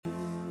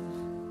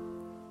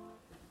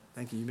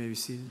Thank you. You may be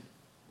seated.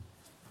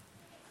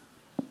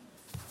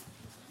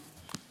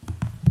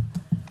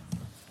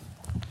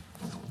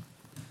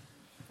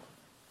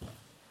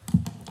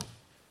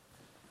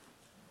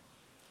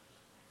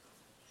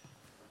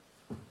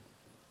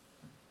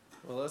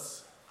 Well,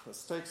 let's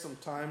take some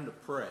time to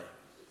pray.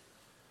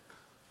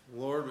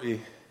 Lord,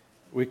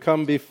 we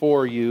come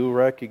before you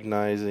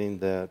recognizing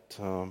that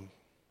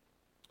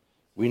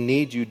we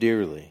need you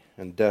dearly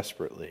and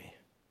desperately.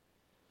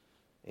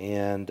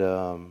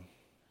 And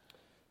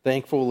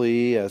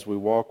thankfully, as we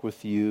walk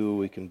with you,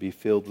 we can be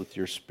filled with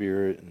your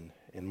Spirit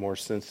and more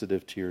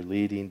sensitive to your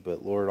leading.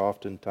 But Lord,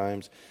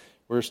 oftentimes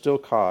we're still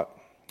caught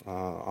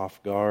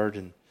off guard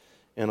and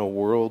in a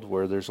world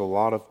where there's a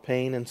lot of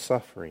pain and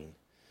suffering.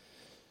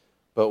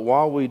 But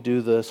while we do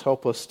this,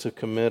 help us to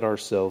commit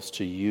ourselves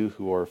to you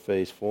who are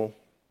faithful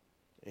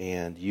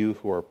and you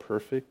who are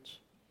perfect,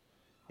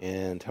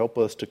 and help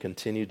us to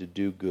continue to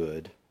do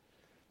good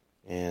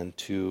and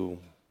to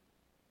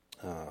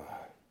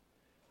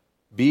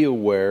be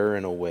aware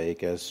and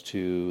awake as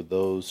to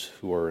those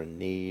who are in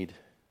need,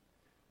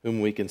 whom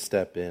we can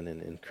step in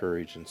and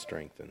encourage and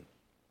strengthen.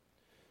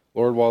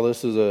 Lord, while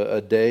this is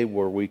a day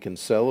where we can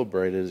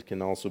celebrate it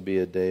can also be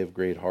a day of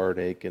great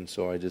heartache, and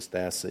so I just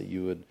ask that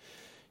you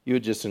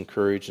would just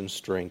encourage and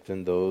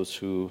strengthen those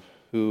who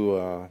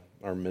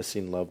are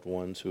missing loved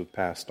ones who have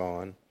passed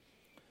on.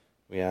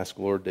 We ask,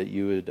 Lord, that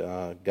you would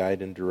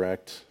guide and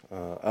direct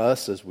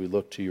us as we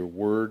look to your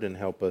word and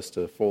help us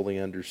to fully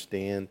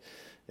understand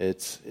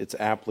its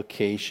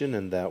application,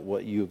 and that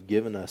what you have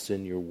given us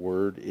in your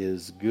word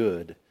is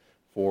good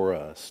for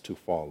us to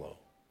follow.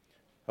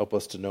 Help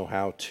us to know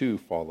how to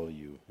follow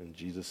you. In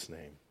Jesus'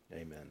 name,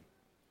 amen.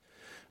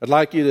 I'd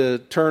like you to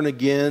turn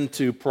again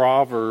to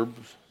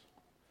Proverbs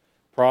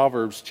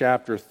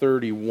chapter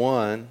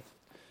 31.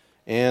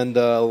 And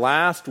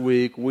last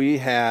week we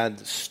had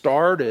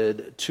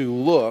started to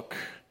look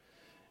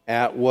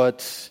at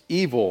what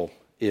evil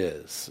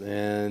is.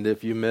 And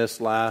if you missed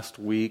last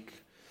week,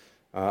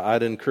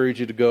 I'd encourage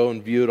you to go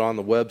and view it on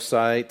the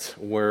website,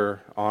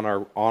 on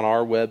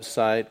our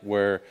website,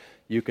 where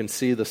you can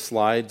see the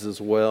slides as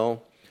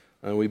well.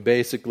 And we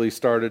basically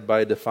started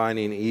by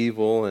defining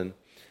evil, and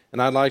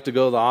I'd like to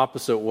go the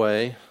opposite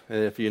way.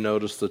 And if you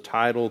notice the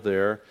title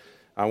there,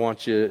 I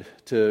want you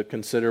to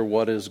consider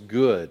what is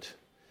good.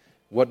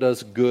 What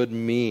does good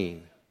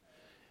mean?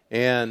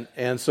 And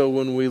so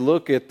when we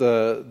look at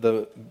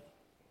the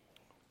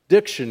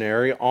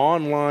dictionary,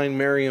 online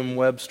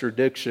Merriam-Webster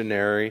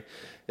dictionary,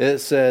 it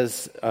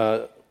says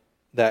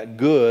that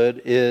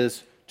good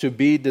is to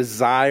be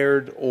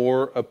desired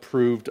or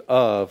approved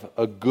of,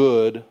 a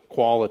good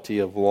quality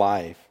of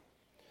life.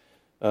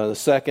 The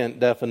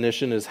second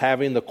definition is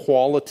having the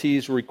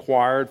qualities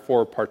required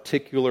for a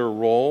particular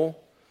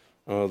role.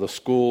 The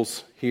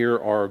schools here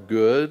are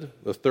good.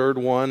 The third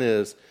one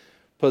is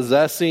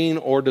possessing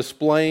or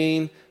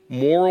displaying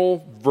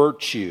moral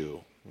virtue.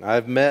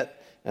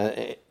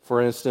 For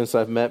instance,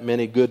 I've met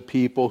many good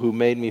people who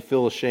made me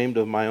feel ashamed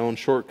of my own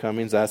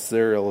shortcomings. That's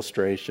their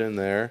illustration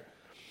there.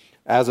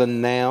 As a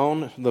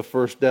noun, the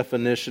first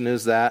definition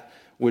is that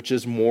which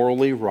is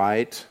morally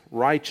right,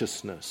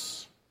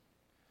 righteousness,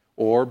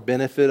 or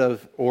benefit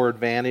of or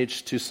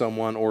advantage to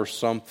someone or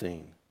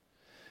something.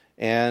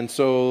 And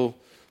so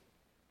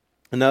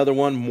another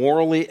one,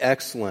 morally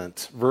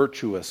excellent,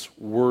 virtuous,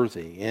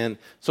 worthy. And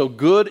so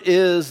good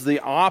is the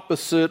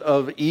opposite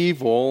of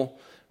evil.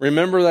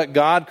 Remember that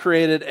God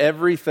created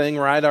everything,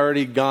 right? I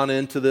already gone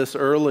into this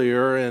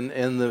earlier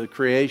in the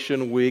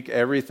creation week.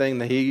 Everything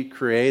that He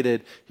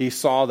created, He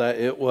saw that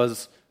it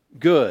was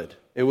good.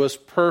 It was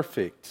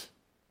perfect,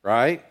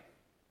 right?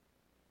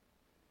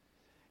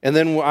 And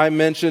then I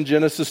mentioned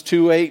Genesis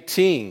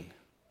 2:18.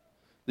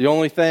 The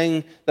only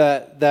thing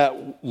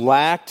that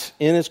lacked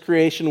in His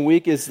creation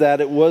week is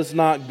that it was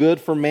not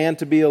good for man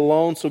to be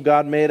alone, so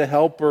God made a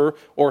helper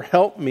or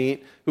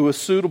helpmeet who was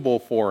suitable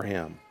for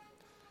him.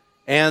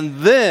 And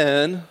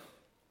then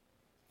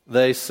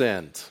they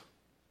sinned.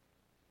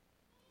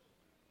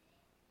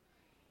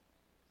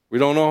 We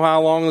don't know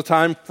how long the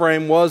time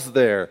frame was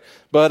there.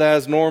 But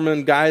as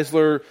Norman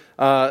Geisler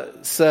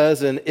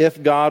says in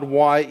If God,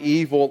 Why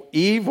Evil?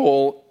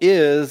 Evil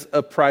is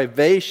a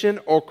privation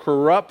or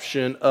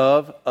corruption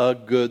of a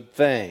good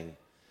thing.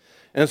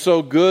 And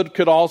so good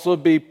could also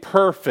be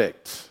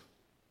perfect,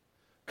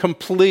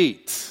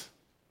 complete.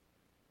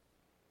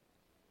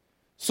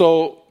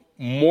 So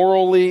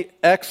morally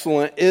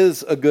excellent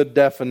is a good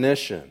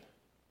definition.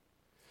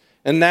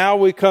 And now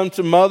we come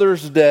to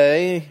Mother's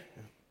Day.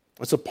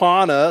 It's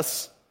upon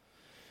us.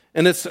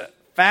 And it's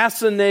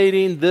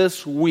fascinating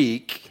this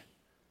week,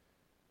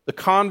 the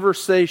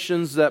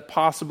conversations that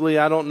possibly,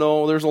 I don't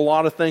know, there's a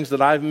lot of things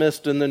that I've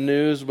missed in the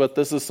news, but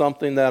this is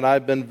something that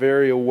I've been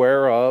very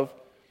aware of.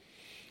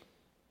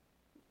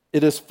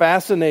 It is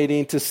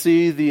fascinating to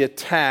see the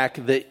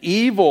attack, the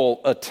evil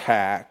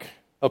attack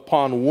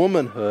upon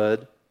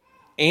womanhood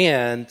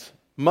and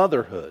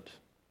motherhood.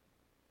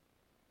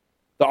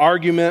 The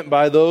argument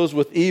by those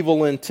with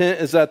evil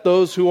intent is that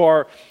those who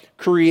are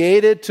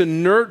created to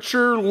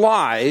nurture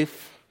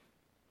life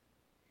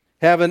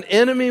have an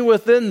enemy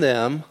within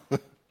them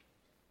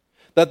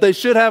that they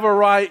should have a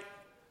right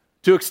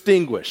to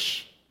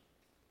extinguish.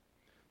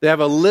 They have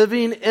a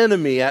living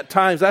enemy at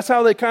times. That's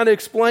how they kind of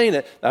explain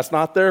it. That's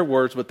not their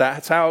words, but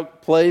that's how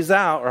it plays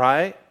out,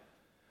 right?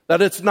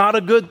 That it's not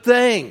a good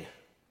thing.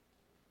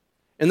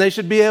 And they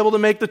should be able to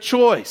make the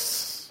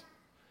choice.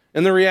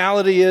 And the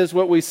reality is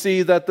what we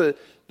see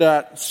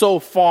that so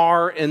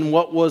far in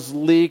what was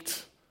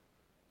leaked,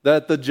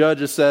 that the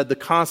judges said the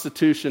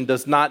Constitution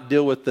does not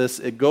deal with this.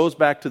 It goes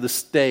back to the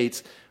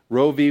states.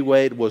 Roe v.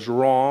 Wade was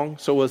wrong.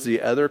 So was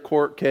the other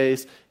court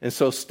case. And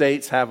so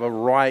states have a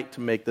right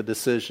to make the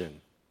decision.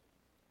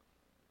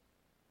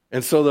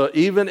 And so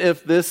even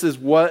if this is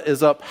what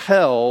is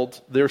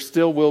upheld, there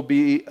still will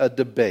be a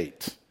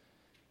debate.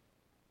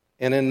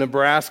 And in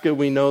Nebraska,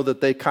 we know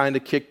that they kind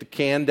of kicked the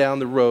can down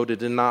the road. It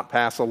did not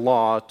pass a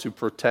law to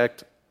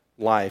protect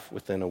life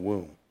within a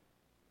womb.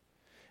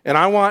 And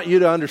I want you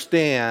to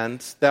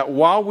understand that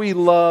while we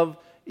love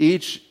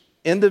each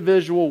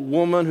individual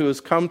woman who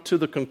has come to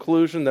the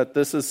conclusion that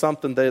this is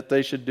something that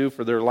they should do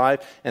for their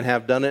life and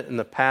have done it in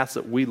the past,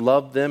 that we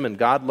love them and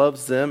God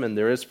loves them and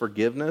there is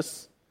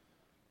forgiveness,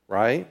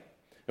 right?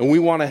 And we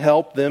want to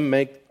help them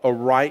make a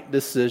right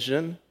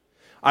decision.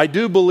 I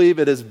do believe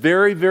it is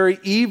very, very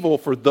evil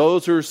for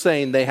those who are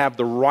saying they have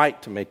the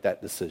right to make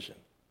that decision.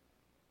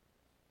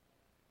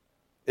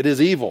 It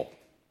is evil.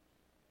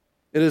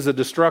 It is a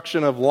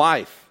destruction of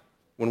life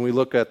when we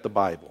look at the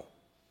Bible.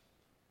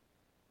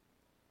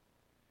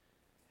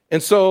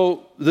 And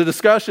so the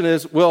discussion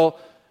is, well,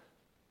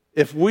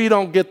 if we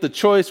don't get the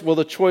choice, well,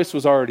 the choice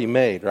was already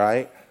made,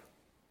 right?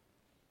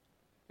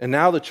 And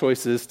now the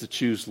choice is to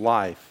choose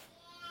life.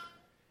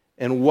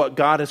 And what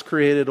God has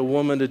created a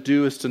woman to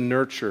do is to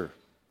nurture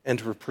and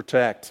to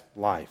protect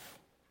life.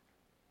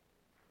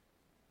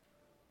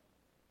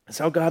 That's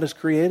how God has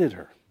created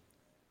her.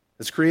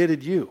 Has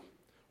created you.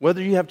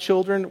 Whether you have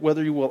children,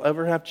 whether you will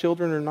ever have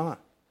children or not.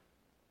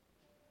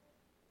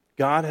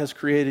 God has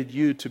created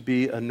you to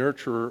be a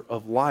nurturer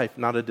of life,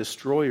 not a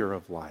destroyer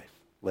of life,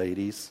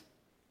 ladies.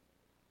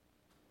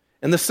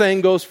 And the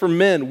same goes for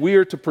men. We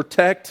are to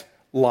protect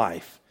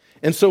life.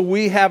 And so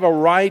we have a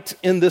right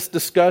in this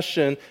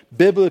discussion,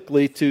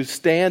 biblically, to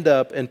stand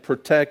up and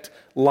protect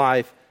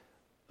life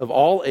of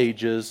all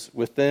ages,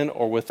 within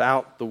or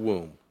without the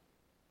womb.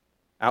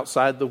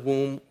 Outside the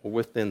womb or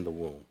within the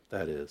womb,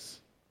 that is.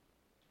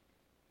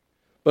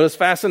 But it's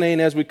fascinating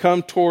as we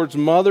come towards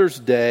Mother's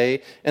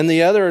Day, and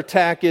the other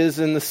attack is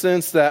in the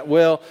sense that,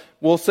 well,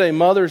 we'll say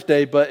Mother's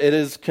Day, but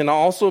it can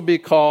also be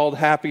called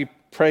Happy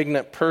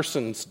Pregnant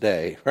Person's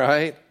Day,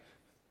 right?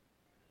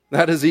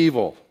 That is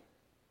evil.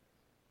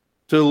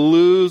 To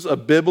lose a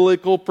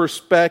biblical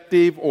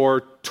perspective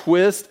or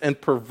twist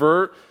and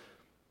pervert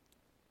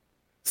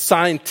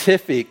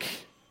scientific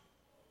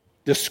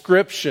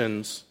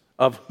descriptions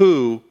of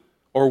who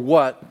or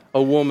what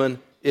a woman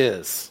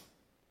is.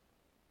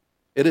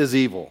 It is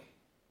evil.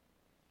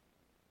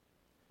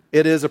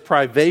 It is a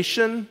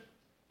privation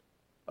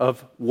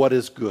of what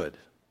is good.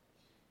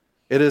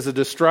 It is a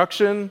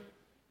destruction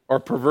or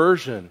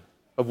perversion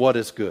of what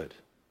is good.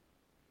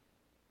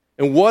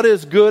 And what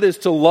is good is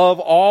to love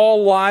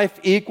all life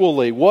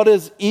equally. What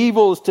is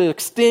evil is to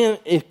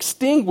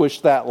extinguish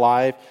that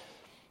life.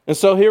 And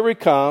so here we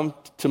come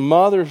to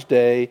Mother's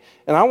Day,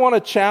 and I want to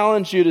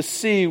challenge you to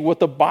see what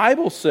the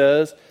Bible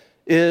says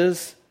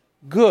is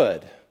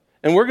good.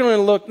 And we're going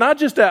to look not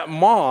just at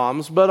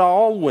moms, but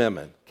all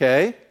women,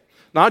 okay?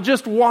 Not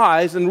just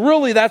wives, and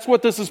really that's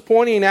what this is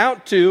pointing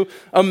out to,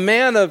 a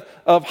man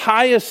of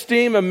high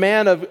esteem, a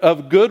man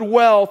of good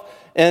wealth,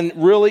 and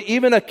really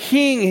even a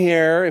king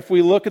here, if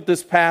we look at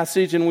this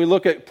passage and we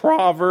look at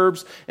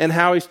Proverbs and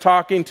how he's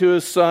talking to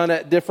his son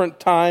at different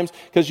times,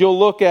 because you'll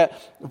look at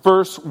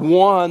verse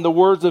 1, the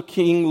words of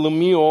King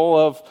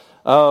Lemuel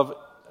of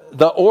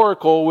the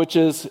oracle, which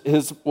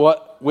his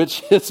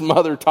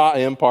mother taught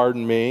him,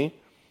 pardon me.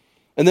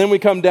 And then we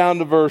come down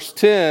to verse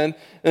 10.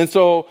 And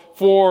so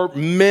for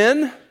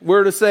men,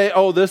 we're to say,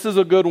 oh, this is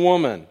a good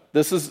woman.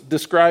 This is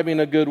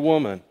describing a good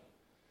woman.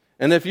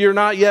 And if you're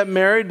not yet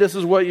married, this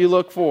is what you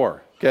look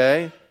for,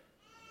 okay?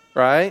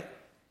 Right?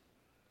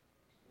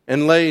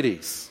 And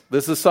ladies,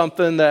 this is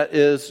something that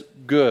is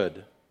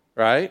good,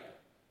 right?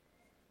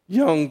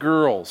 Young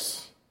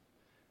girls,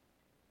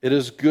 it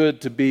is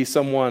good to be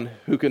someone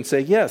who can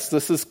say, yes,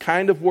 this is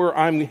kind of where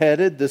I'm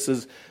headed.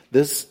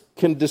 This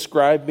can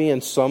describe me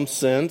in some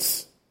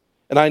sense.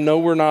 And I know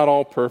we're not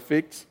all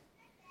perfect.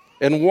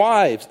 And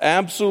wives,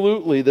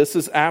 absolutely, this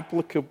is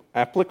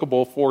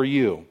applicable for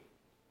you.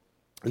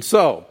 And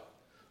so,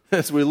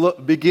 as we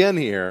begin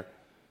here,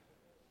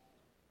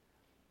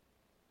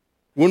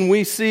 when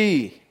we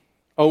see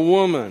a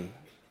woman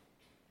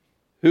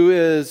who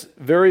is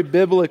very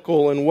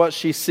biblical in what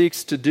she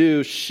seeks to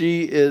do,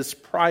 she is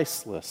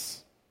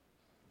priceless.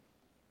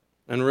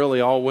 And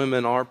really, all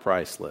women are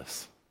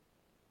priceless,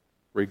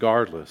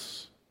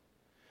 regardless.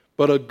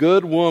 But a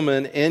good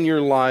woman in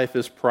your life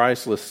is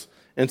priceless.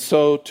 And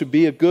so to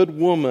be a good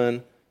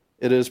woman,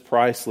 it is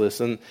priceless.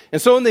 And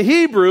so in the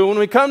Hebrew, when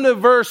we come to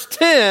verse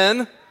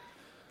 10,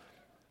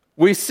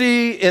 we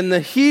see in the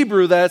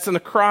Hebrew that it's an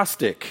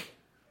acrostic.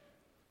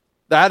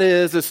 That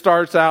is, it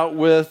starts out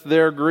with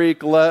their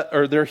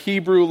their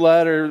Hebrew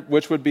letter,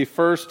 which would be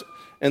first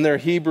in their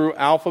Hebrew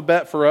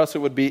alphabet. For us, it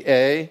would be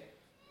A.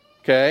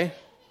 Okay?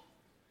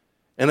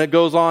 And it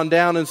goes on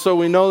down, and so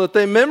we know that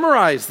they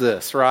memorize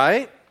this,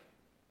 right?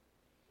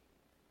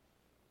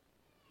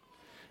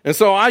 And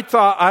so I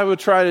thought I would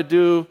try to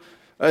do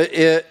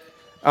it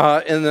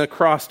in the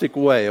acrostic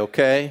way,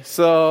 okay?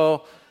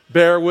 So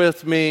bear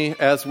with me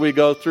as we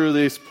go through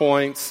these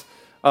points.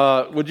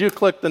 Would you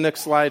click the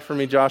next slide for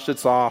me, Josh?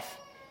 It's off.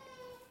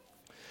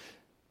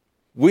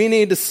 We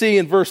need to see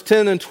in verse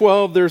 10 and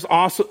 12,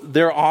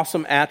 their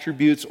awesome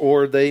attributes,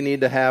 or they need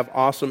to have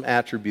awesome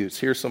attributes.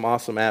 Here's some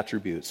awesome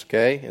attributes,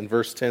 okay? In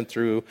verse 10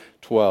 through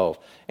 12.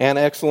 An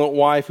excellent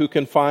wife who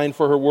can find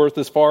for her worth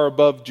is far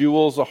above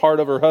jewels. The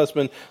heart of her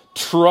husband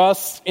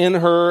trusts in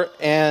her,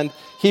 and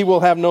he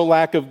will have no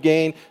lack of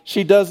gain.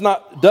 She does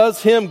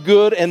him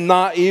good and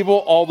not evil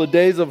all the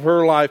days of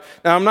her life.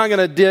 Now, I'm not going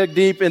to dig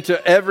deep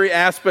into every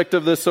aspect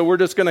of this, so we're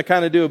just going to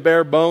kind of do a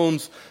bare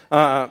bones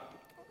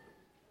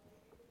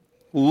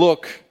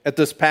look at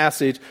this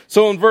passage.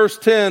 So in verse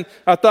 10,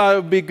 I thought it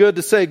would be good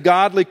to say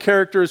godly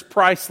character is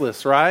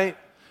priceless, right? And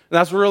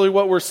that's really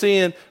what we're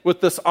seeing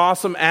with this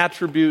awesome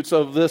attributes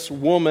of this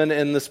woman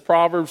and this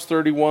Proverbs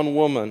 31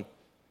 woman.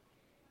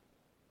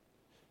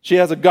 She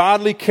has a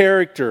godly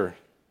character,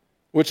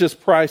 which is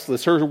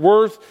priceless. Her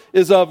worth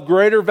is of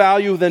greater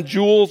value than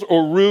jewels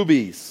or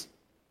rubies.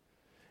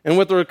 And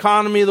with the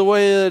economy the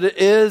way that it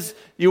is,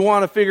 you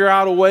want to figure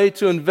out a way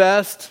to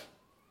invest.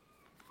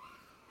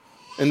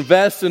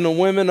 Invest in the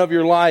women of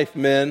your life,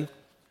 men.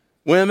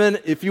 Women,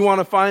 if you want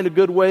to find a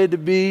good way to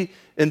be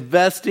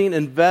investing,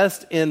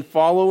 invest in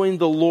following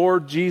the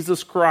Lord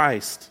Jesus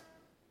Christ.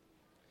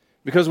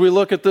 Because we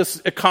look at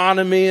this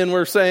economy and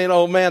we're saying,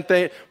 oh man,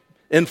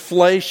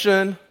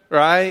 inflation,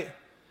 right?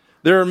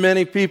 There are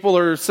many people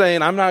who are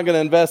saying, I'm not going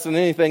to invest in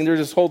anything. They're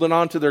just holding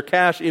on to their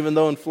cash even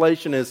though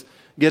inflation is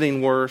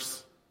getting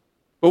worse.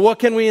 But what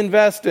can we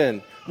invest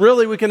in?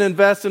 Really, we can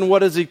invest in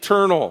what is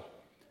eternal.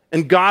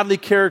 And godly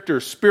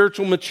character,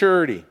 spiritual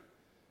maturity.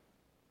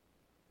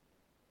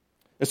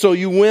 And so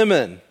you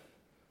women,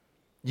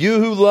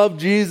 you who love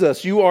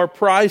Jesus, you are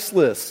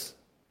priceless.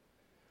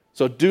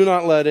 So do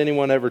not let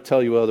anyone ever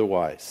tell you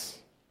otherwise.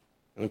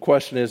 And the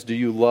question is, do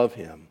you love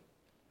him?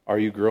 Are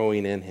you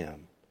growing in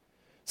him?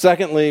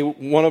 Secondly,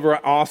 one of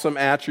her awesome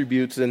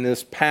attributes in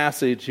this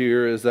passage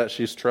here is that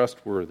she's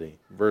trustworthy.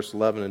 Verse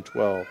 11 and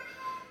 12.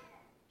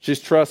 She's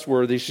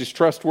trustworthy. She's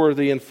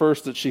trustworthy in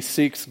first that she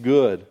seeks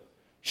good.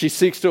 She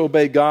seeks to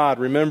obey God.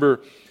 Remember,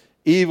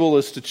 evil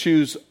is to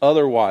choose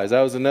otherwise.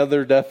 That was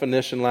another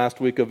definition last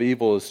week of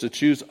evil, is to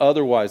choose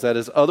otherwise. That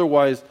is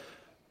otherwise,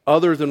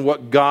 other than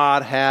what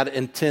God had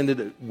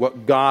intended,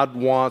 what God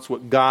wants,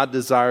 what God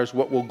desires,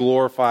 what will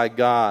glorify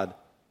God.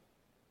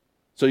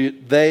 So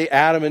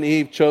Adam and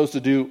Eve, chose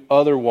to do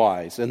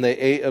otherwise, and they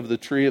ate of the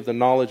tree of the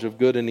knowledge of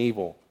good and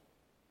evil.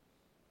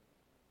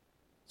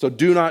 So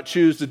do not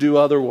choose to do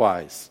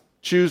otherwise.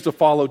 Choose to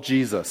follow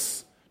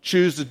Jesus.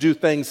 Choose to do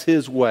things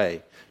his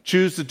way.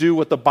 Choose to do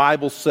what the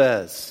Bible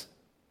says.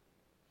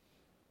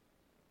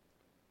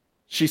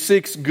 She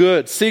seeks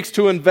good, seeks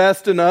to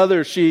invest in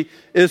others. She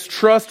is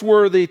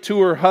trustworthy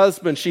to her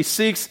husband. She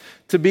seeks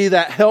to be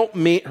that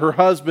helpmeet her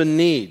husband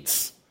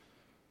needs.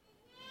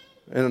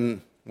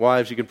 And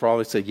wives, you could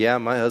probably say, yeah,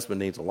 my husband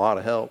needs a lot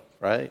of help,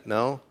 right?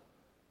 No?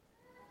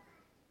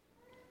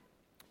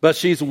 But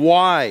she's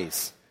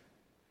wise.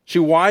 She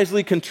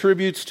wisely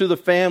contributes to the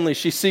family.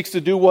 She seeks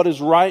to do what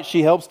is right.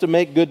 She helps to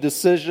make good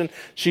decisions.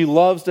 She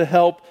loves to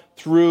help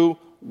through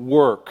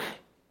work.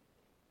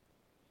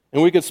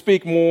 And we could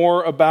speak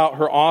more about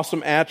her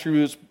awesome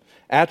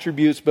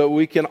attributes, but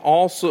we can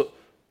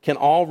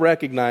all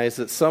recognize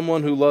that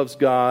someone who loves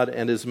God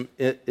and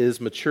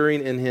is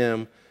maturing in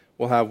him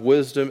will have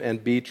wisdom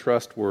and be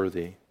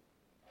trustworthy.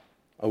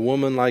 A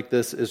woman like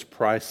this is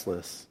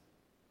priceless.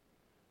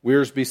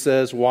 Wiersbe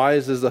says,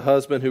 wise is the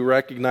husband who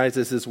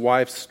recognizes his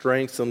wife's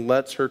strengths and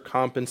lets her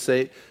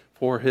compensate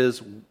for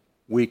his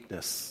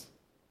weakness.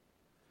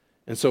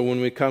 And so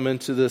when we come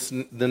into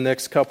the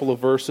next couple of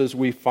verses,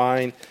 we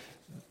find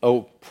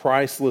a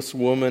priceless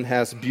woman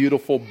has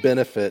beautiful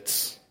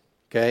benefits.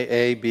 Okay,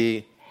 A,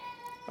 B,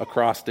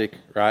 acrostic,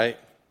 right?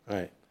 All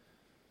right.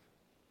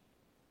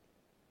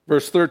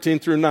 Verse 13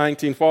 through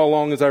 19, follow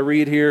along as I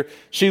read here.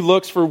 She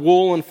looks for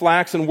wool and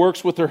flax and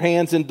works with her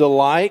hands in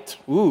delight.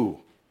 Ooh.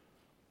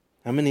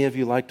 How many of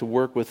you like to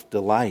work with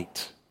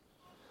delight?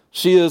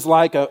 She is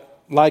like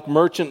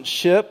merchant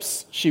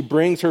ships. She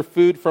brings her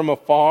food from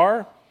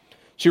afar.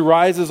 She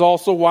rises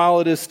also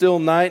while it is still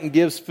night and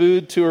gives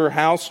food to her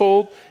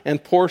household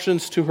and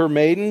portions to her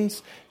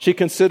maidens. She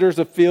considers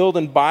a field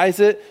and buys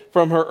it.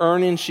 From her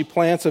earnings she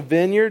plants a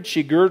vineyard.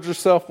 She girds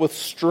herself with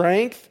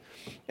strength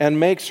and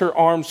makes her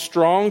arms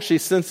strong. She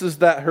senses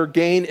that her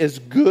gain is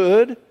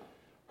good.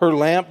 Her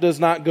lamp does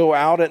not go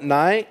out at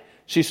night.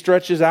 She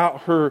stretches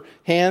out her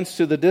hands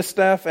to the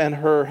distaff, and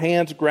her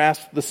hands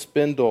grasp the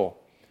spindle.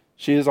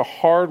 She is a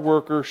hard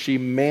worker. She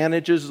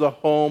manages the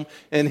home.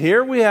 And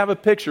here we have a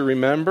picture,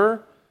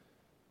 remember?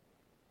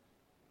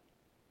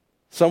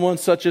 Someone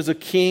such as a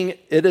king,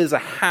 it is a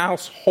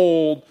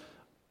household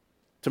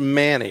to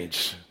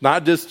manage.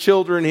 Not just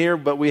children here,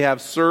 but we have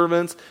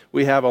servants.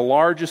 We have a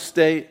large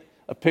estate,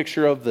 a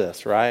picture of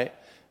this, right?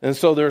 And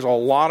so there's a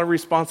lot of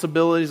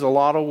responsibilities, a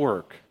lot of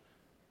work.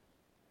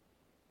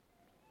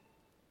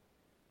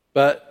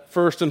 But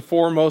first and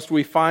foremost,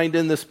 we find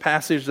in this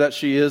passage that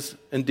she is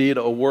indeed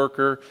a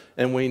worker,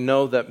 and we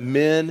know that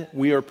men,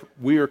 we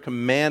are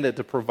commanded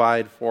to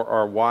provide for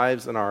our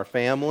wives and our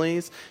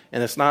families,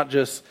 and it's not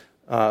just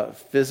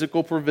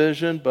physical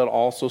provision, but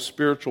also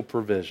spiritual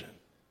provision.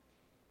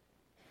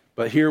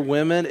 But here,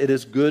 women, it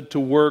is good to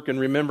work. And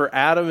remember,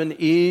 Adam and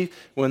Eve,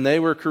 when they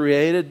were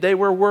created, they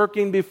were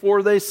working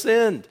before they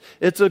sinned.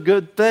 It's a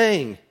good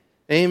thing.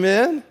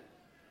 Amen?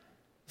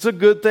 It's a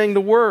good thing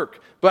to work.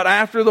 But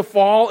after the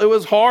fall, it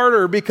was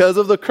harder because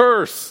of the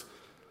curse.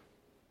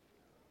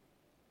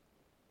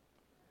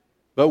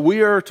 But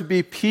we are to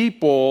be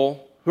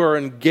people who are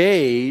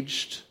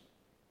engaged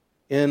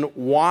in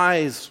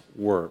wise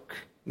work.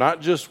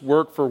 Not just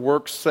work for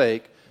work's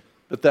sake,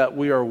 but that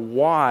we are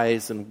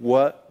wise in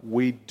what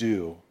we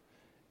do.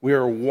 We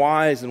are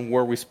wise in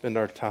where we spend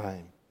our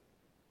time.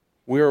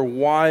 We are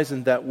wise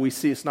in that we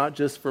see it's not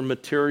just for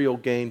material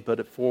gain,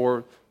 but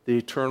for the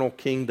eternal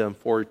kingdom,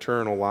 for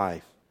eternal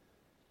life.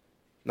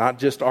 Not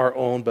just our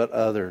own, but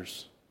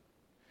others.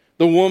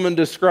 The woman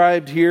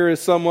described here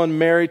is someone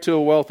married to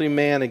a wealthy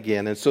man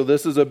again. And so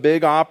this is a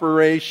big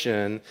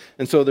operation.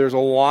 And so there's a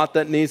lot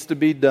that needs to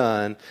be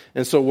done.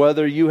 And so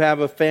whether you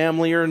have a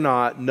family or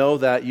not, know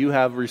that you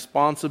have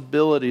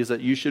responsibilities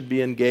that you should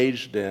be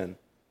engaged in.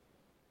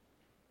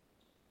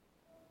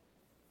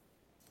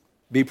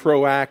 Be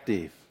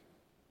proactive.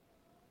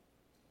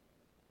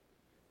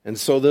 And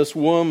so this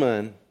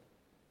woman,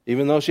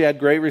 even though she had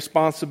great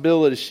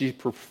responsibilities, she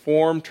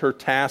performed her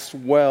tasks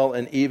well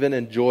and even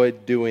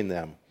enjoyed doing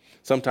them.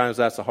 Sometimes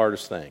that's the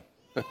hardest thing.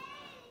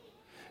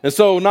 And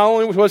so not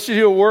only was she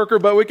a worker,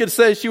 but we could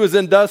say she was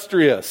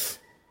industrious.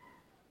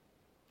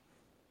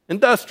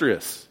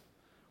 Industrious.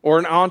 Or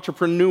an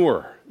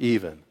entrepreneur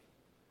even.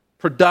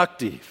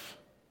 Productive.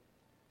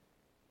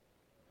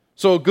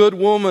 So a good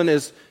woman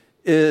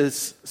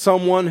is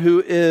someone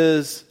who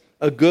is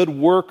a good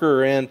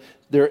worker and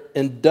they're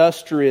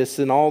industrious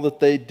in all that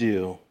they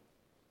do.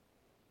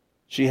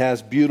 She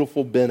has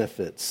beautiful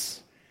benefits.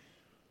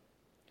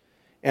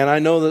 And I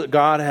know that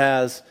God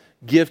has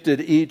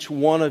gifted each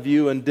one of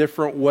you in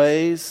different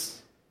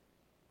ways.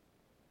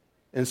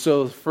 And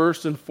so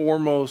first and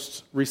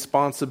foremost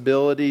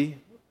responsibility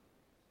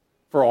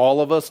for all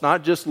of us,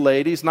 not just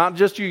ladies, not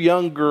just you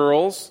young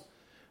girls,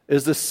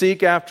 is to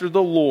seek after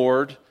the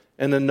Lord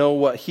and to know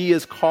what He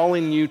is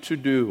calling you to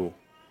do.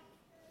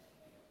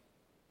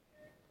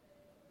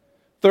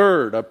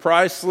 Third, a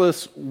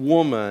priceless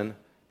woman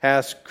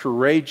has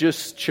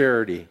courageous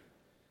charity.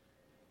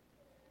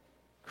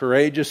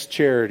 Courageous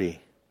charity.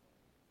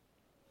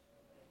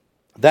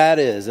 That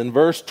is, in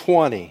verse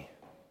 20.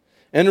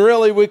 And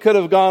really, we could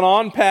have gone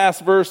on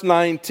past verse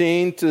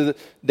 19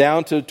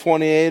 down to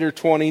 28 or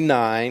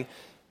 29.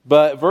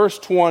 But verse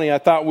 20, I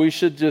thought we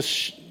should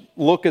just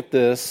look at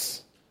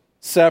this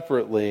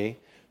separately.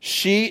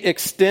 She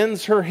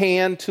extends her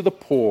hand to the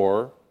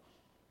poor,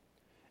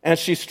 and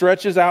she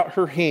stretches out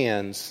her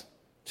hands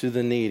to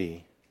the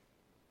needy.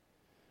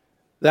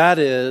 That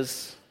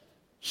is,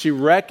 she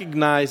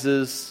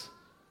recognizes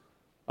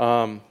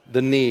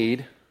the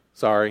need.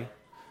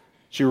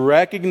 She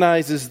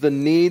recognizes the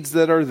needs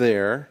that are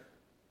there.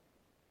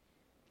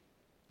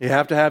 You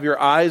have to have your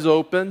eyes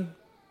open.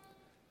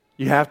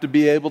 You have to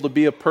be able to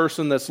be a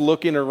person that's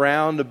looking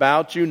around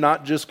about you,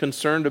 not just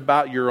concerned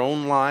about your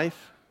own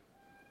life.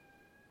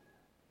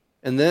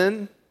 And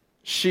then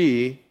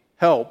she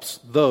helps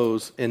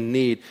those in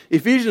need.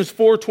 Ephesians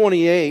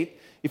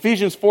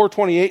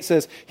 4:28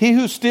 says, "He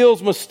who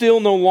steals must steal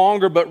no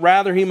longer, but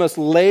rather he must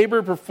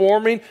labor,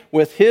 performing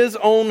with his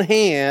own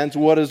hands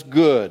what is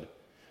good,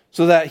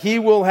 so that he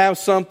will have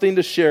something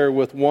to share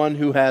with one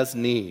who has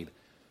need."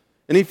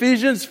 In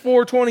Ephesians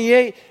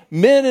 4:28,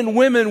 men and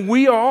women,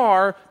 we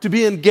are to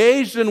be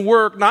engaged in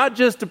work, not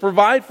just to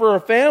provide for our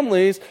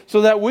families,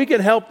 so that we can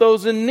help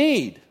those in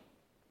need.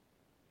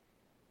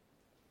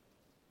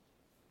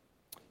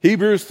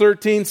 Hebrews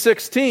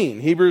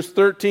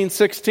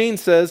 13:16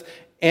 says,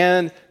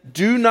 "And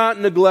do not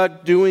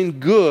neglect doing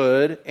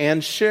good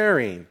and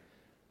sharing,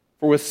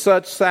 for with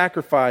such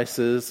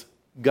sacrifices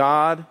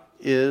God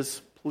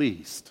is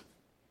pleased."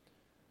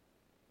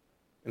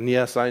 And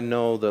yes, I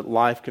know that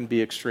life can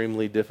be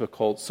extremely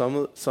difficult.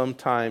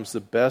 Sometimes the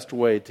best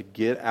way to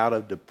get out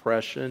of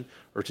depression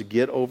or to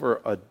get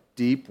over a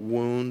deep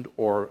wound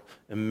or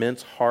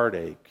immense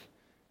heartache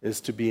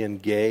is to be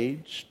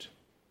engaged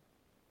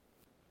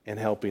in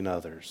helping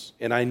others.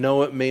 And I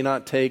know it may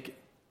not take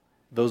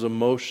those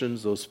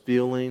emotions, those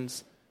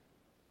feelings,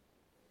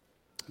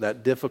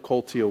 that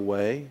difficulty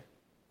away,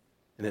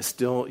 and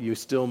you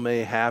still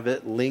may have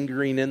it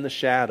lingering in the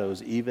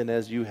shadows even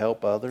as you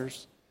help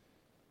others.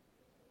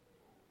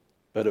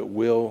 but it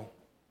will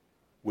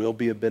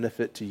be a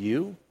benefit to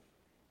you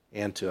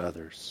and to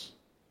others.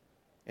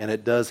 And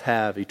it does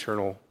have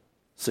eternal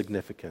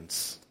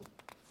significance.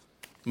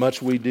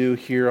 Much we do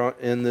here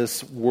in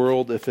this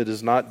world, if it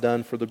is not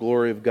done for the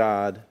glory of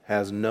God,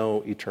 has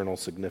no eternal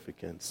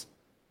significance.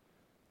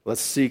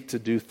 Let's seek to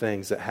do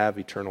things that have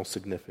eternal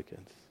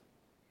significance.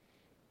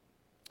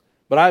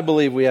 But I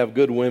believe we have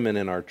good women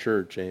in our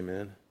church,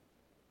 amen.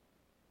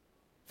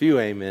 Few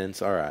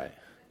amens, all right.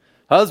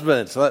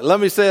 Husbands, let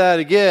me say that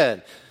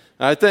again.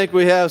 I think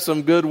we have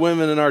some good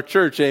women in our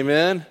church,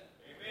 amen?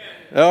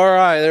 Amen. All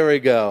right, there we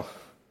go.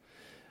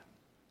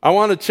 I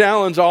want to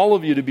challenge all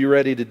of you to be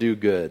ready to do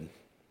good,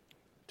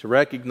 to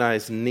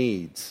recognize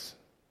needs,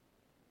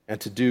 and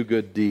to do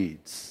good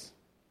deeds.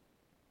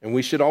 And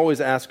we should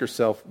always ask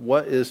ourselves,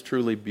 what is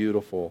truly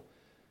beautiful?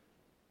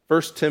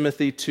 1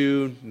 Timothy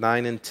 2,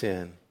 9 and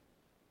 10.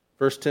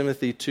 1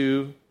 Timothy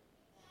 2,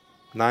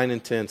 9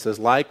 and 10 says,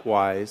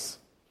 Likewise,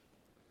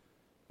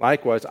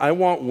 I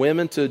want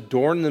women to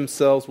adorn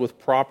themselves with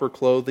proper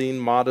clothing,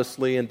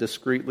 modestly and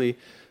discreetly,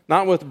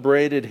 not with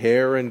braided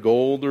hair and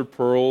gold or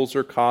pearls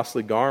or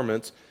costly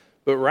garments,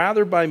 but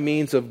rather by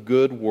means of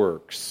good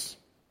works,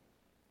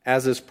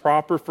 as is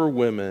proper for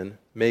women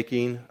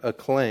making a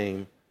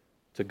claim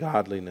to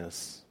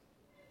godliness.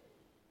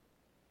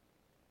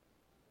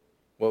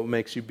 What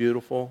makes you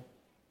beautiful?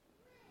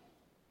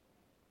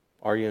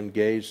 Are you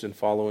engaged in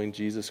following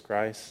Jesus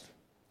Christ,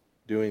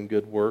 doing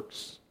good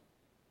works?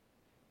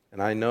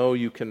 And I know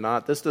you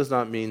cannot, this does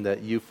not mean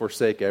that you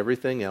forsake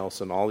everything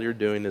else and all you're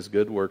doing is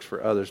good works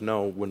for others.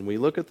 No, when we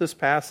look at this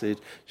passage,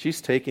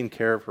 she's taking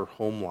care of her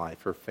home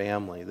life, her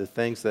family, the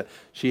things that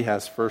she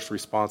has first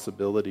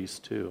responsibilities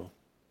to.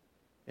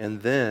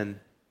 And then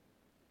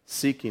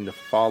seeking to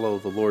follow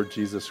the Lord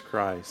Jesus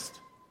Christ,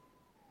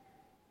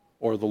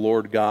 or the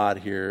Lord God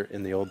here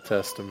in the Old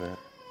Testament,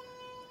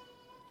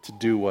 to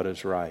do what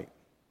is right,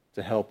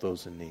 to help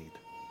those in need,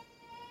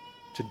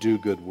 to do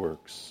good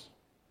works.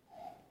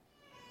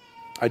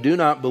 I do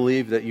not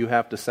believe that you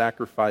have to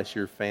sacrifice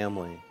your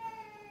family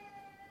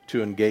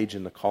to engage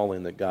in the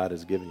calling that God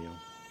has given you.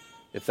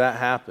 If that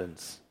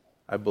happens,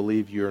 I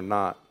believe you're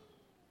not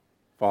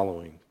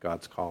following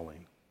God's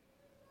calling.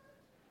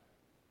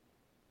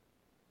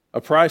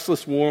 A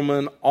priceless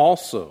woman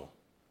also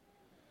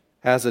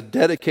has a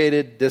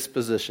dedicated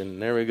disposition.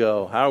 There we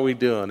go. How are we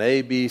doing?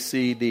 A, B,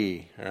 C,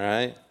 D. All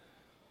right?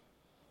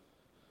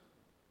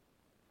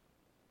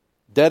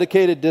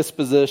 Dedicated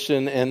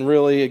disposition, and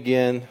really,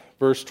 again,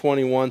 verse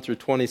 21 through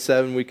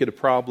 27, we could have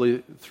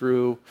probably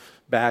threw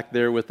back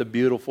there with the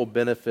beautiful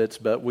benefits,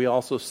 but we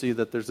also see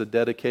that there's a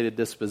dedicated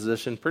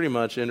disposition, pretty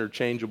much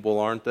interchangeable,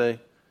 aren't they,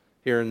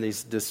 here in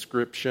these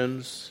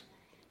descriptions.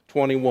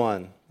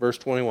 21, verse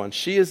 21,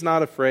 she is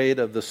not afraid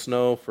of the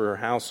snow for her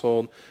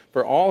household,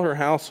 for all her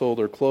household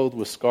are clothed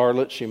with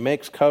scarlet. She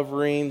makes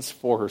coverings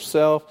for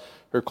herself.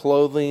 Her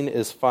clothing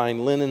is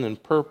fine linen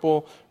and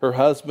purple. Her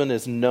husband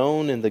is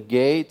known in the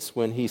gates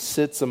when he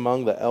sits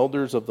among the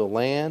elders of the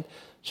land.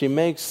 She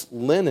makes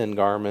linen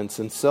garments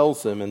and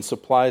sells them and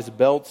supplies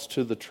belts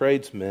to the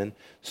tradesmen.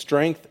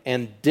 Strength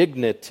and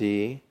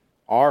dignity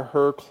are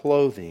her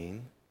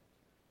clothing,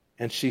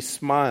 and she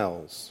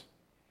smiles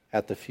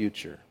at the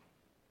future.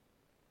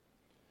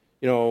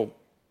 You know,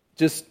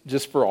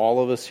 just for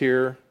all of us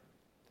here,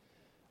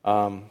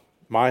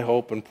 my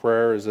hope and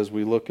prayer is as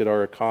we look at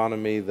our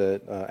economy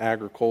that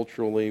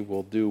agriculturally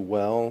we'll do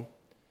well,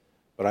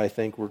 but I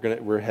think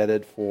we're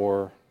headed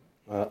for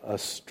a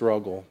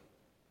struggle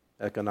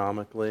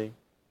economically.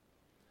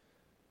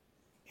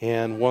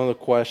 And one of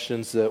the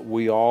questions that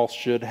we all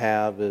should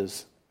have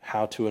is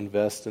how to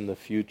invest in the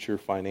future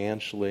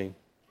financially.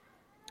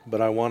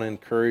 But I want to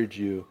encourage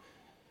you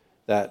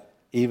that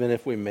even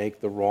if we make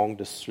the wrong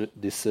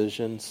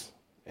decisions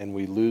and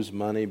we lose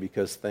money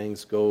because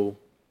things go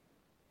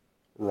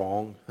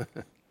wrong,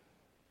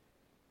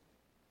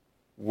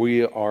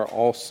 we are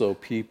also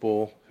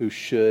people who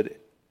should,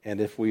 and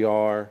if we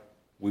are,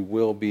 we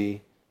will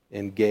be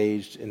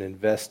engaged in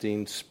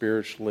investing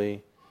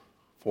spiritually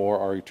for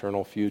our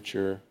eternal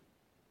future.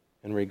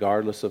 And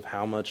regardless of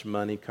how much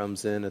money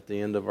comes in at the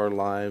end of our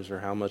lives or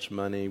how much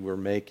money we're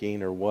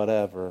making or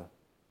whatever,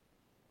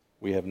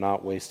 we have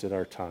not wasted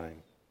our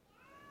time.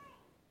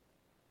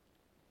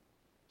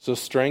 So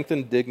strength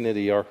and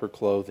dignity are her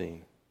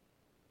clothing,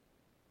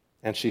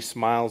 and she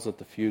smiles at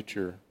the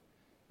future.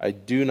 I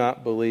do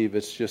not believe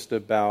it's just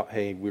about,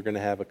 hey, we're going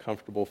to have a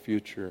comfortable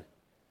future,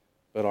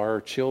 but are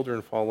our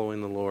children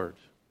following the Lord?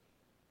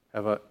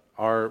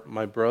 Are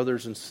my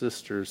brothers and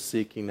sisters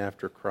seeking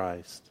after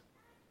Christ?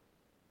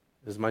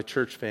 Is my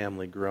church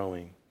family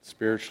growing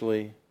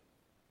spiritually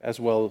as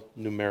well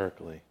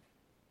numerically?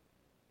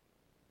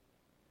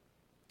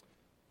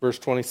 Verse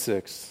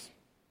 26,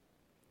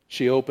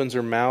 she opens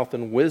her mouth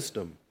in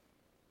wisdom,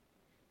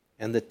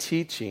 and the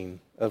teaching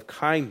of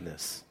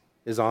kindness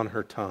is on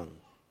her tongue.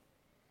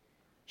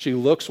 She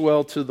looks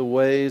well to the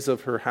ways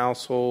of her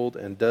household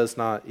and does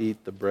not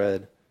eat the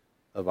bread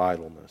of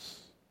idleness.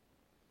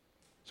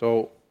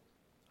 So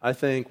I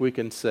think we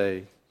can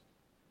say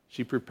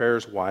she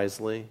prepares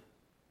wisely.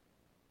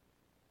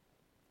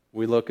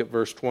 We look at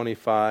verse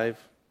 25.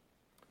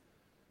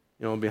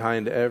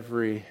 Behind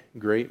every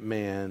great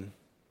man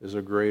is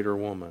a greater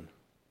woman.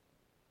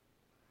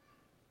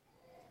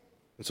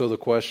 And so the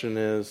question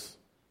is,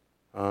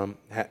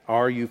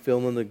 are you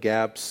filling the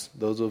gaps,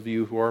 those of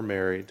you who are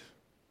married,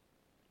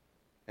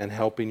 and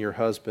helping your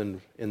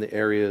husband in the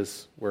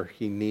areas where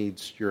he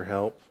needs your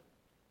help?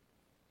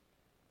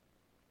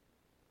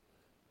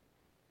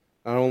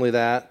 Not only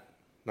that,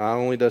 not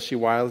only does she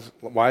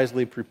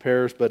wisely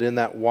prepares, but in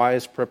that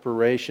wise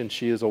preparation,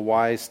 she is a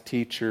wise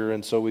teacher.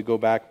 And so we go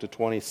back to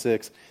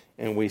 26,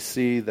 and we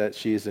see that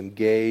she is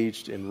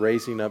engaged in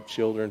raising up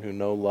children who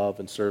know, love,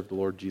 and serve the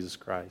Lord Jesus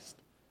Christ.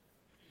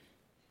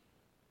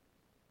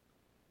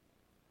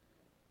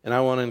 And I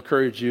want to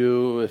encourage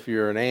you, if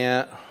you're an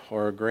aunt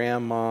or a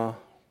grandma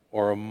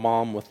or a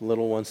mom with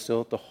little ones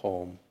still at the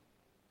home,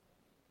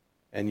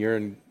 and you're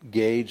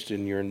engaged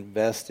and you're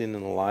investing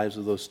in the lives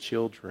of those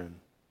children,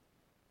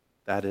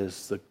 that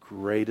is the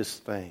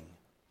greatest thing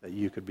that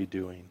you could be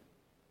doing.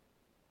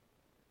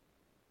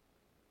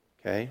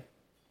 Okay?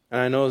 And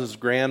I know as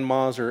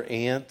grandmas or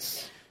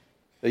aunts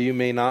that you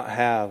may not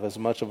have as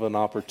much of an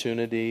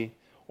opportunity,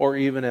 or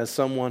even as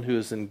someone who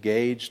is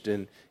engaged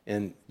in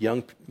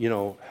young,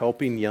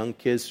 helping young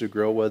kids to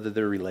grow, whether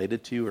they're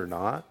related to you or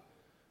not,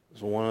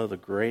 is one of the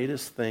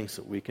greatest things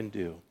that we can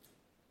do,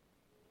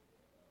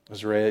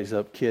 is raise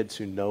up kids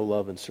who know,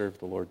 love, and serve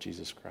the Lord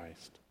Jesus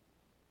Christ.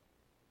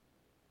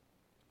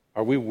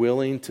 Are we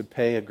willing to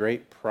pay a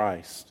great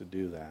price to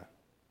do that?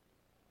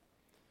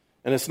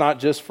 And it's not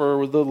just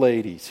for the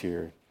ladies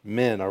here.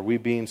 Men, are we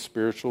being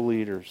spiritual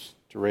leaders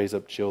to raise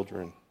up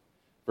children?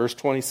 Verse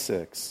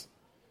 26,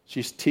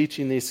 she's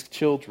teaching these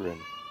children.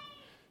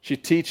 She's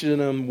teaching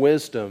them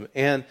wisdom.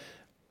 And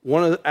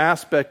one of the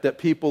aspects that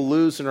people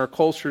lose in our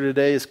culture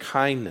today is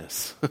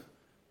kindness.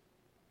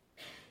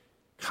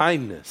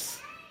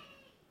 Kindness.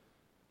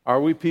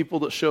 Are we people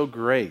that show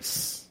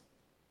grace?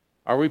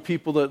 Are we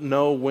people that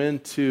know when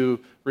to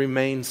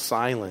remain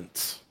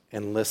silent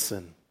and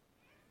listen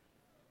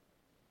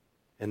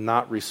and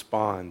not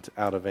respond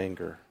out of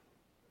anger?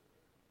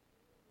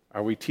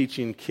 Are we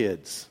teaching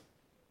kids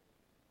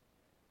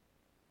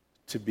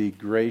to be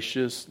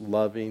gracious,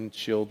 loving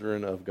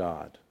children of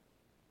God?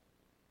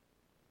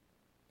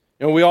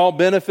 We all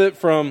benefit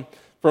from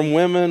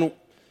women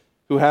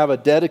who have a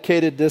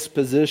dedicated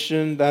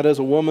disposition. That is,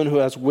 a woman who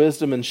has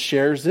wisdom and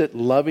shares it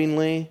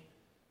lovingly.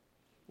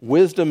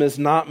 Wisdom is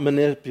not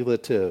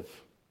manipulative.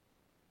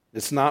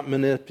 It's not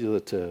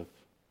manipulative.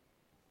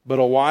 But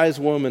a wise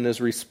woman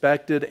is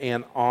respected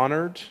and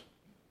honored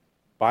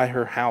by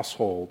her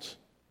household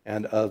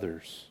and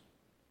others.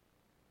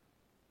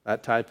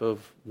 That type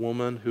of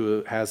woman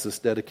who has this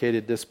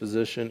dedicated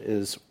disposition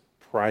is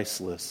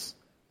priceless.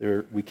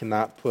 We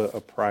cannot put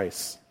a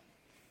price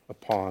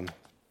upon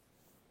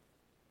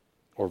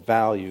or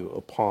value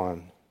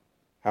upon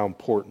how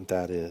important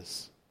that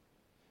is.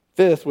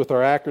 Fifth, with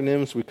our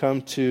acronyms, we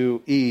come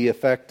to E,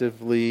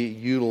 effectively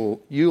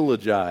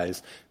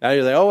eulogize. Now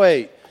you're like, oh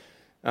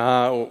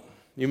wait,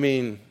 you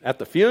mean at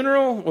the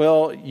funeral?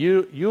 Well,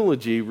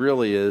 eulogy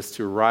really is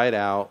to write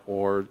out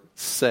or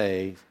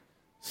say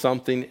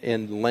something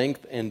in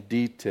length and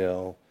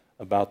detail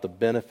about the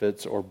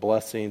benefits or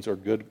blessings or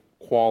good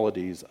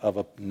qualities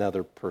of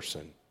another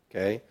person.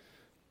 Okay?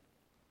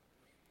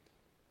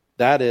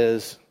 That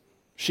is,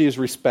 she is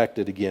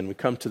respected again. We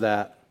come to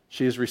that.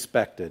 She is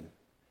respected.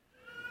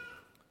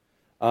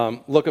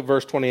 Look at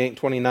verse 28 and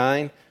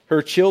 29.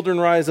 Her children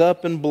rise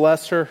up and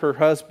bless her, her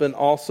husband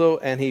also,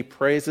 and he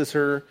praises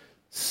her,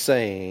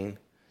 saying,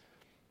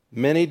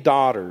 many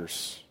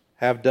daughters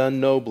have done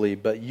nobly,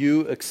 but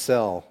you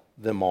excel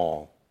them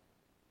all.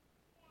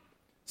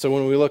 So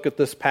when we look at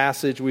this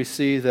passage, we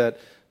see that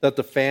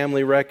the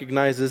family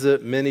recognizes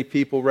it, many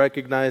people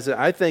recognize it.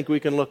 I think we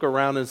can look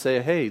around and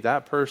say, hey,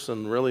 that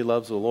person really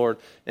loves the Lord.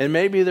 And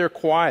maybe they're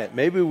quiet.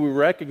 Maybe we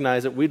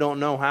recognize it. We don't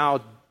know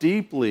how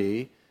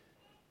deeply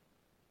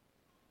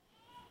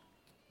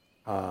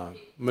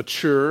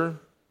mature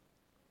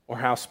or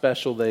how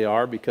special they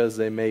are, because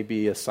they may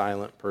be a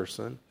silent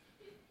person.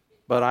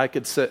 But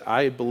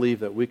I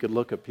believe that we could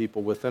look at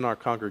people within our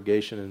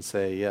congregation and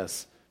say,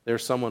 yes,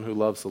 there's someone who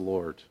loves the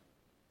Lord.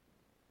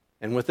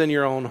 And within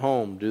your own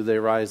home, do they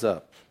rise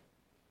up?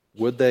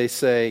 Would they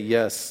say,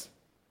 yes,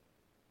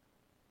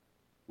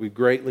 we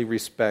greatly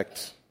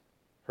respect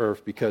her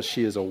because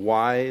she is a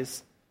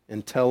wise,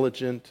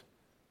 intelligent,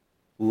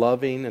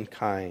 loving, and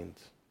kind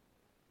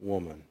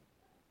woman?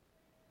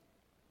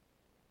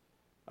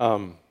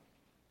 I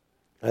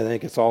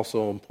think it's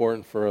also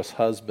important for us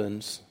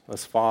husbands,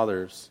 us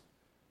fathers,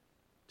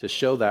 to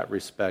show that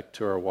respect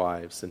to our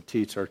wives and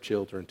teach our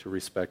children to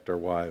respect our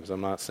wives.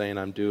 I'm not saying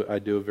I do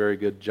a very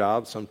good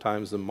job.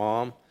 Sometimes the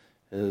mom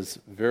is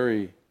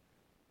very,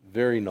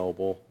 very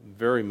noble,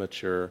 very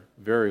mature,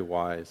 very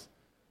wise,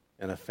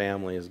 and a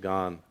family has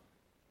gone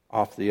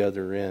off the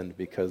other end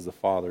because the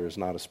father is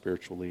not a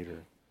spiritual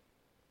leader.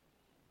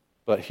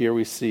 But here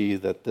we see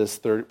that this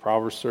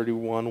Proverbs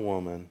 31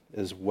 woman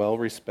is well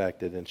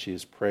respected and she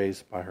is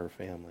praised by her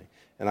family.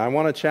 And I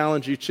want to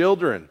challenge you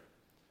children.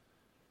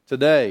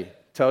 Today,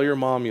 tell your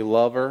mom you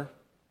love her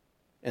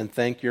and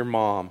thank your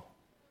mom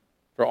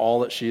for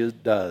all that she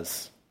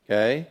does,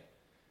 okay?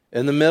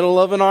 In the middle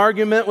of an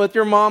argument with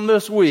your mom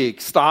this week,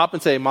 stop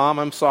and say, Mom,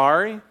 I'm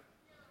sorry,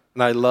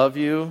 and I love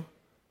you,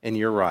 and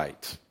you're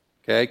right.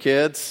 Okay,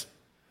 kids?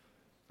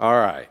 All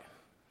right.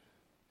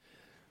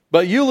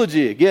 But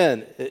eulogy,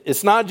 again,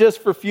 it's not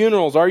just for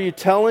funerals. Are you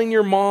telling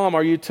your mom?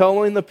 Are you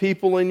telling the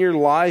people in your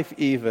life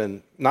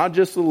even? Not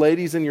just the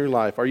ladies in your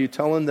life. Are you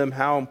telling them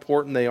how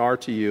important they are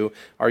to you?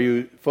 Are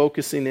you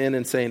focusing in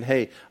and saying,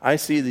 hey, I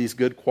see these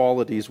good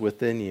qualities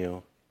within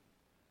you?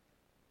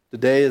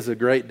 Today is a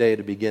great day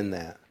to begin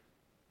that.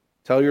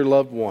 Tell your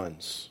loved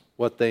ones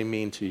what they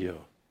mean to you.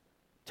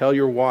 Tell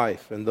your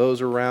wife and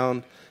those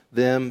around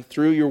them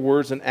through your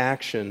words and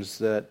actions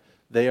that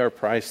they are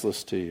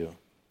priceless to you.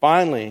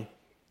 Finally,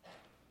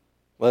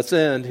 let's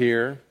end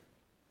here.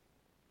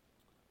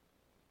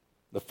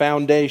 The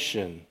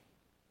foundation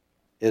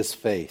is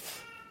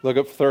faith. Look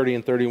up 30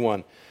 and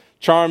 31.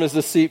 Charm is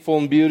deceitful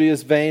and beauty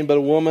is vain, but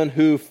a woman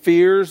who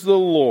fears the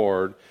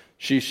Lord,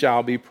 she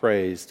shall be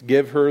praised.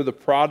 Give her the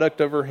product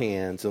of her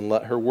hands, and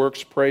let her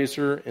works praise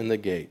her in the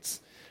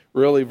gates.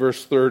 Really,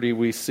 verse 30,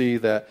 we see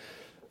that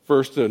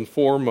first and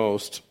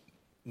foremost,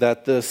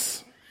 that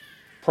this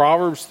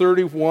Proverbs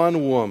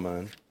 31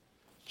 woman,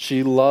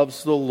 she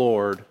loves the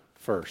Lord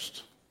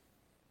first.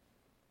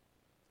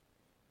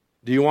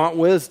 Do you want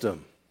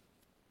wisdom?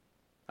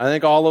 I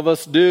think all of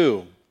us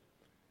do.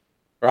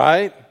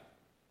 Right?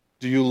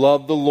 Do you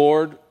love the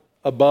Lord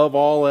above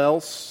all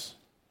else?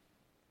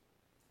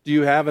 Do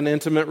you have an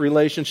intimate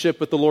relationship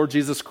with the Lord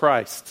Jesus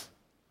Christ?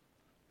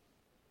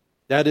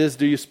 That is,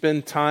 do you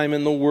spend time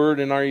in the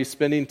Word, and are you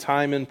spending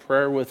time in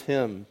prayer with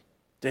Him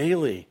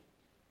daily,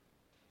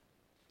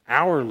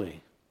 hourly?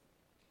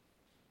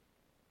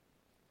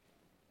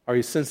 Are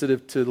you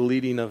sensitive to the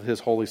leading of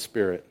His Holy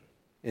Spirit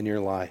in your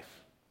life?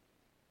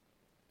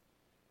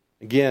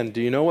 Again,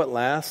 do you know what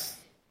lasts?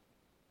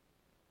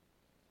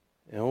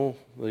 You know,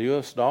 the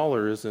U.S.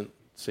 dollar isn't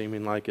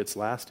seeming like it's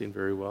lasting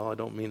very well. I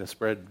don't mean to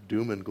spread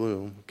doom and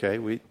gloom,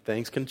 okay?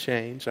 Things can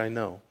change, I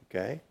know,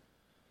 okay?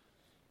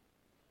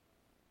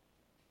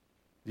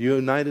 The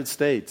United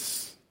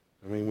States,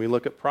 I mean, we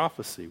look at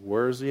prophecy.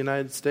 Where is the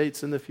United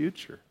States in the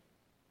future?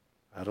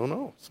 I don't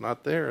know. It's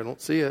not there. I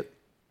don't see it.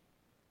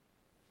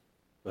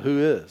 But who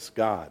is?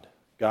 God.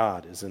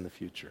 God is in the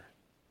future.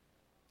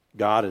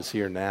 God is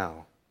here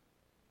now.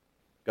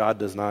 God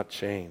does not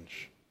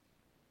change.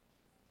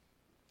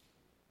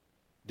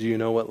 Do you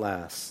know what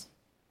lasts?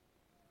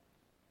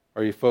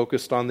 Are you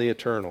focused on the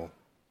eternal?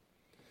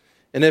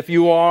 And if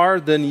you are,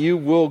 then you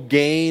will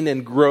gain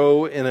and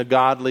grow in a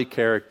godly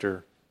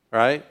character,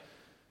 right?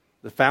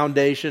 The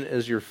foundation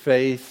is your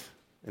faith.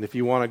 And if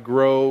you want to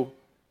grow,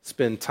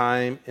 spend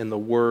time in the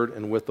Word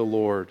and with the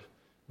Lord.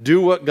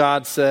 Do what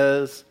God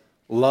says.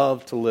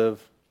 Love to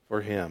live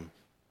for Him.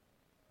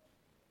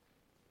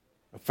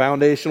 A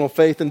foundational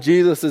faith in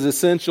Jesus is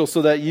essential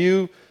so that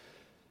you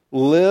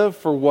live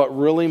for what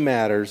really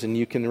matters and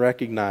you can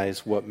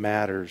recognize what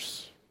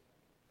matters.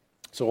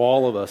 So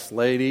all of us,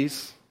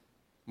 ladies,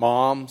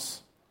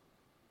 moms,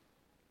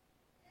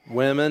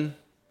 women,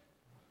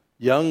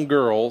 young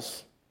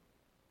girls,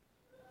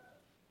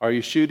 are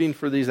you shooting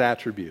for these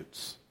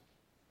attributes?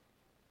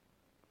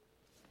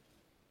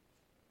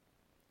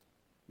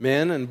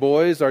 Men and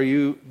boys,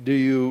 those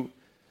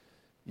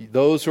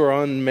who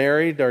are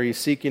unmarried, are you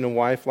seeking a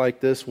wife like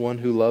this, one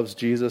who loves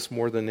Jesus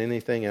more than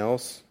anything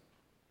else?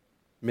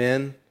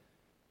 Men,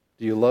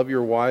 do you love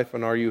your wife,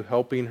 and are you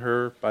helping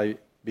her by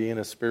being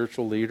a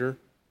spiritual leader?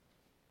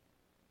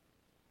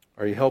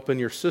 Are you helping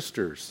your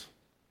sisters?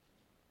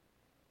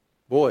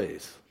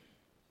 Boys,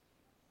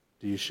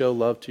 do you show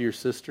love to your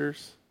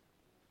sisters?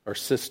 Or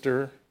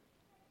sister?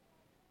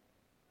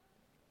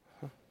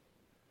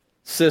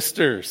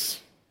 Sisters,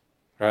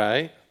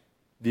 right?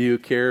 Do you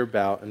care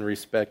about and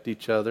respect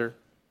each other?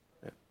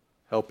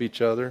 Help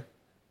each other?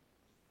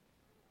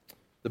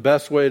 The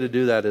best way to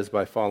do that is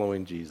by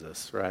following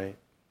Jesus, right?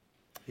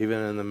 Even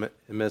in the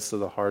midst of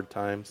the hard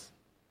times.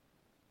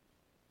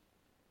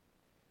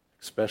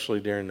 Especially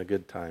during the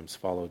good times,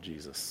 follow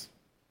Jesus.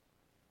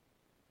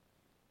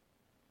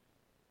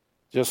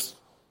 Just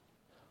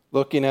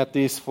looking at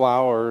these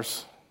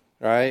flowers,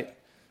 right?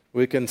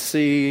 We can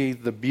see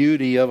the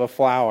beauty of a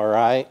flower,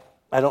 right?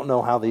 I don't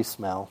know how these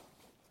smell.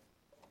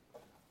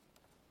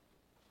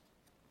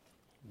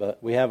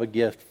 But we have a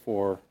gift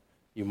for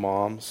you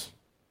moms.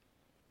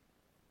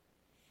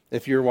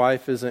 If your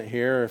wife isn't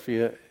here, if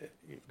you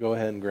go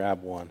ahead and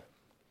grab one,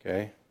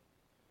 okay?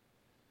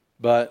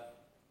 But,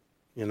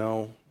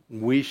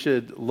 we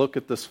should look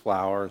at this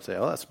flower and say,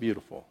 oh, that's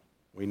beautiful.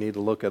 We need to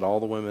look at all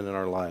the women in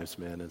our lives,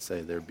 men, and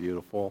say they're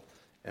beautiful,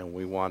 and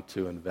we want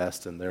to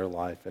invest in their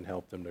life and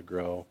help them to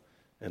grow.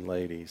 And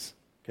ladies,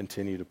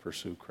 continue to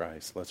pursue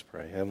Christ. Let's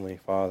pray. Heavenly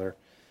Father,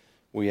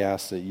 we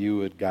ask that you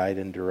would guide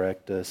and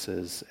direct us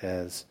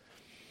as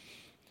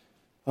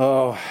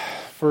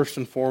first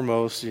and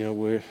foremost,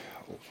 we're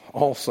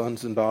all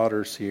sons and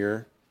daughters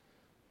here,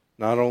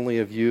 not only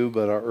of you,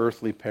 but our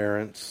earthly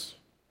parents.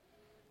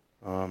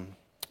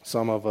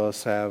 Some of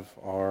us have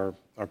our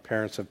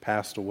parents have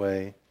passed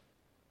away.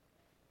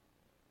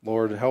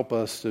 Lord, help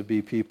us to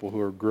be people who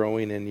are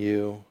growing in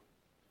you,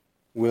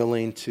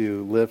 willing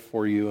to live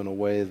for you in a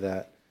way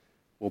that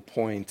will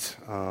point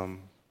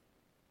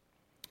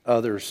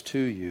others to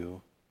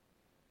you,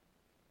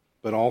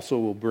 but also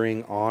will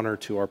bring honor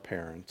to our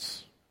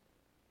parents.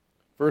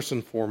 First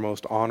and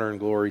foremost, honor and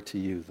glory to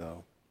you,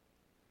 though.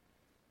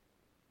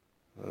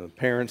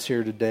 Parents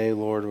here today,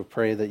 Lord, we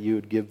pray that you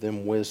would give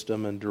them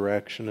wisdom and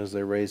direction as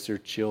they raise their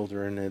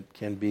children. It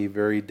can be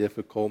very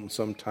difficult, and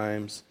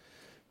sometimes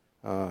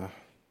the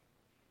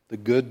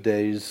good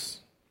days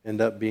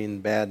end up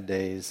being bad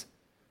days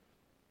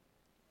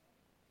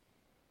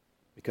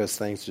because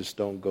things just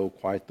don't go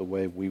quite the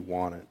way we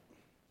want it.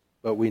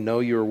 But we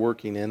know you're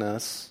working in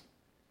us,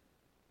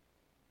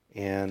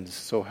 and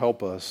so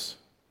help us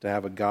to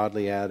have a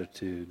godly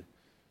attitude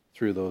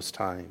through those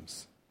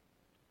times,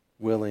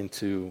 willing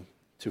to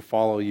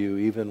follow you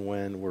even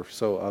when we're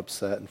so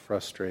upset and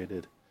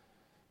frustrated,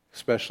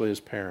 especially as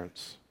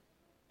parents.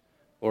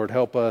 Lord,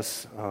 help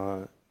us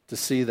to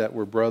see that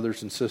we're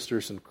brothers and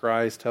sisters in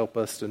Christ. Help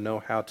us to know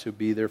how to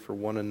be there for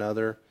one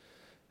another.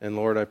 And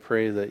Lord, I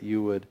pray that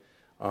you would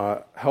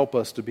help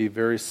us to be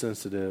very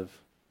sensitive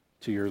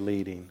to your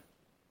leading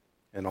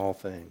in all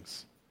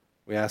things.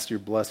 We ask your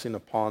blessing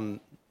upon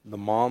the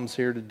moms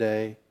here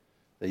today,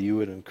 that you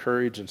would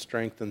encourage and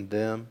strengthen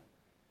them.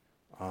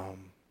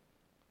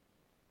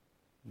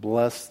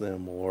 Bless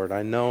them, Lord.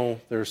 I know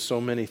there's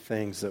so many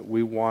things that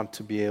we want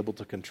to be able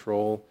to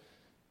control,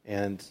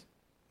 and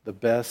the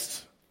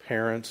best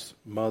parents,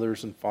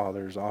 mothers, and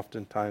fathers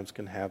oftentimes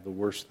can have the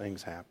worst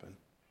things happen.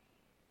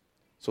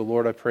 So,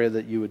 Lord, I pray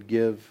that you would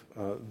give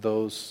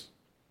those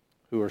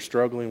who are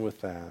struggling with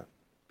that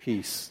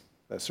peace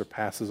that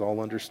surpasses all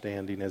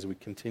understanding as we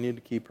continue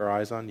to keep our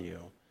eyes on you,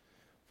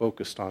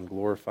 focused on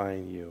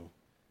glorifying you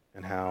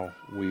and how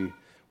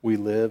we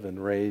live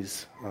and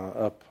raise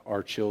up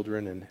our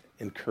children and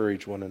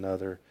encourage one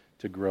another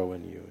to grow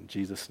in you. In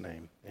Jesus'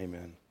 name,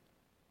 amen.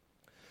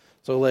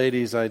 So,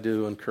 ladies, I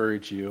do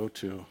encourage you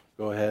to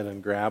go ahead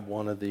and grab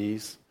one of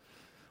these.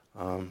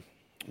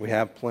 We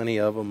have plenty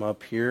of them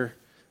up here.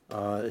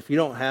 If you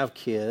don't have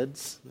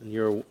kids and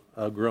you're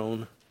a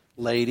grown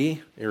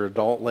lady, you're an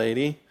adult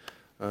lady,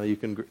 you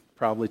can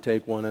probably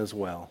take one as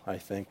well. I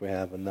think we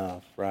have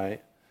enough,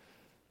 right?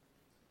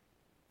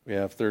 We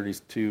have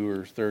 32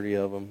 or 30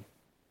 of them.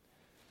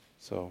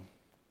 So,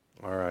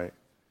 all right.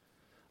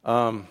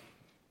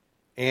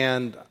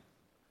 And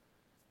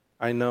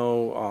I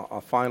know a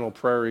final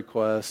prayer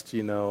request,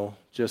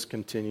 just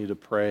continue to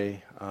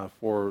pray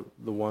for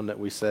the one that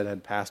we said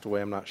had passed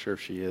away. I'm not sure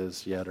if she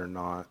is yet or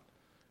not.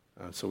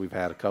 So we've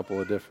had a couple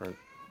of different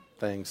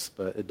things,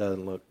 but it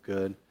doesn't look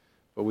good.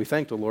 But we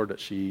thank the Lord that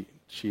she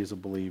is a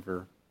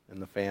believer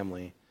and the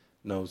family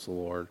knows the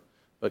Lord.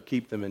 But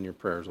keep them in your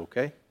prayers,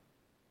 okay?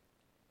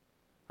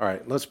 All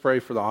right, let's pray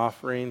for the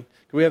offering.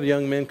 Can we have the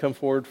young men come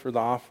forward for the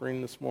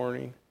offering this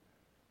morning?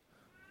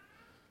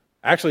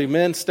 Actually,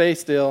 men, stay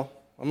still.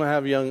 I'm going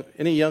to have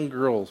any young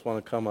girls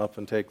want to come up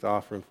and take the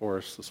offering for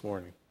us this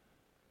morning.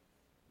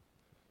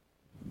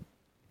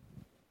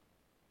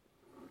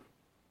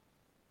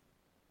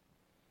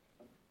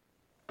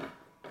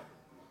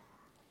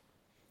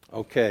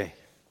 Okay,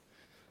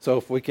 so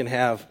if we can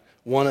have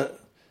one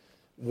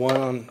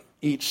on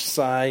each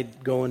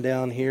side going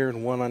down here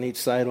and one on each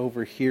side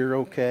over here,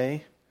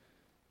 okay?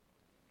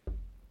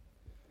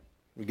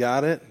 You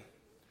got it?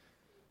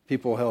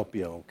 People help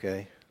you,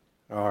 okay?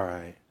 All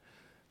right.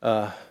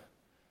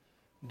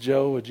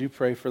 Joe, would you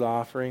pray for the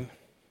offering?